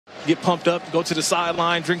get pumped up, go to the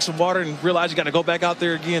sideline, drink some water, and realize you got to go back out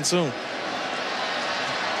there again soon.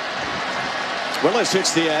 Willis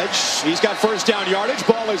hits the edge. He's got first down yardage.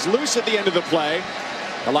 Ball is loose at the end of the play.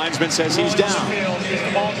 The linesman says he's down.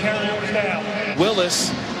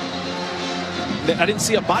 Willis, I didn't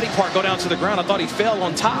see a body part go down to the ground. I thought he fell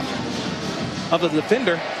on top of the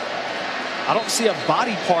defender. I don't see a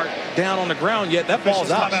body part down on the ground yet. That ball's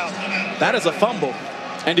out. That is a fumble.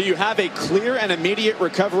 And do you have a clear and immediate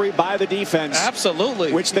recovery by the defense?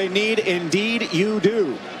 Absolutely. Which they need. Indeed, you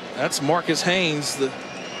do. That's Marcus Haynes, the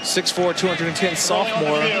 6'4", 210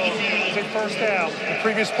 sophomore. First down. The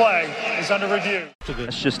previous play is under review.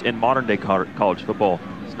 That's just in modern day college football.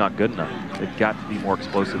 It's not good enough. They've got to be more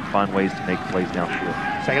explosive, find ways to make plays downfield.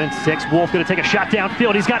 2nd and 6. Wolf going to take a shot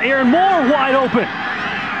downfield. He's got Aaron Moore wide open.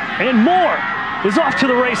 And Moore is off to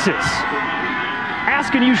the races.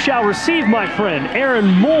 Ask and you shall receive, my friend. Aaron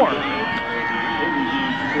Moore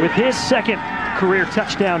with his 2nd career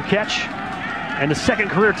touchdown catch and the 2nd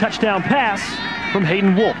career touchdown pass from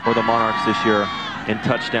Hayden Wolf. For the Monarchs this year in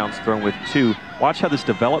touchdowns thrown with 2. Watch how this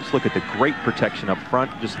develops. Look at the great protection up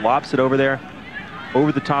front. Just lobs it over there,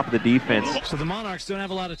 over the top of the defense. So the Monarchs don't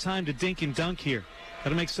have a lot of time to dink and dunk here.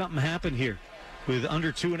 Got to make something happen here. With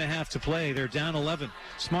under 2.5 to play, they're down 11.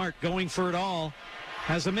 Smart going for it all.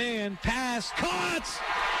 Has a man, pass, caught!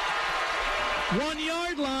 1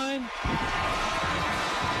 yard line.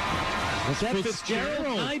 Is that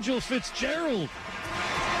Fitzgerald? Nigel Fitzgerald.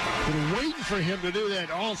 Been waiting for him to do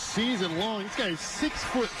that all season long. This guy is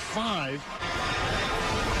 6'5".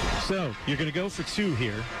 So you're going to go for 2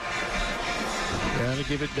 here. Got to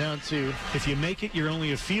give it down to. If you make it, you're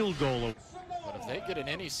only a field goal away. But if they get in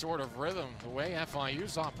any sort of rhythm, the way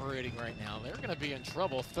FIU's operating right now, they're going to be in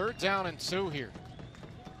trouble. 3rd down and 2 here.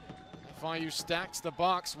 FIU stacks the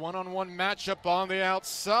box. One-on-one matchup on the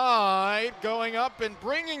outside. Going up and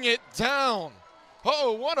bringing it down.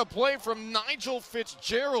 Oh, what a play from Nigel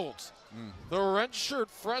Fitzgerald. The redshirt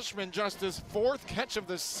freshman, just his 4th catch of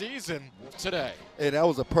the season today. And that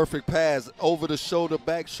was a perfect pass, over the shoulder,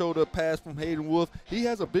 back shoulder pass from Hayden Wolf. He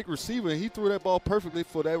has a big receiver, and he threw that ball perfectly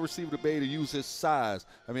for that receiver to be able to use his size.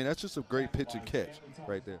 I mean, that's just a great pitch and catch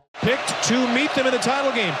right there. Picked to meet them in the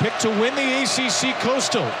title game, picked to win the ACC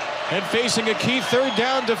Coastal, and facing a key 3rd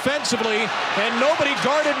down defensively, and nobody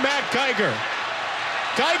guarded Matt Geiger.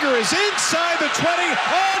 Geiger is inside the 20,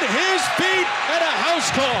 on his feet, and a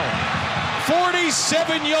house call.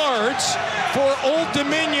 47 yards for Old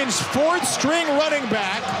Dominion's 4th string running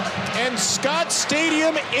back, and Scott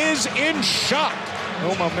Stadium is in shock.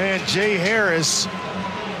 Oh, my man Jay Harris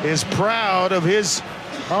is proud of his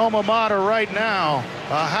alma mater right now.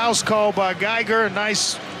 A house call by Geiger, a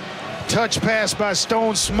nice touch pass by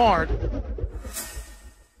Stone Smart.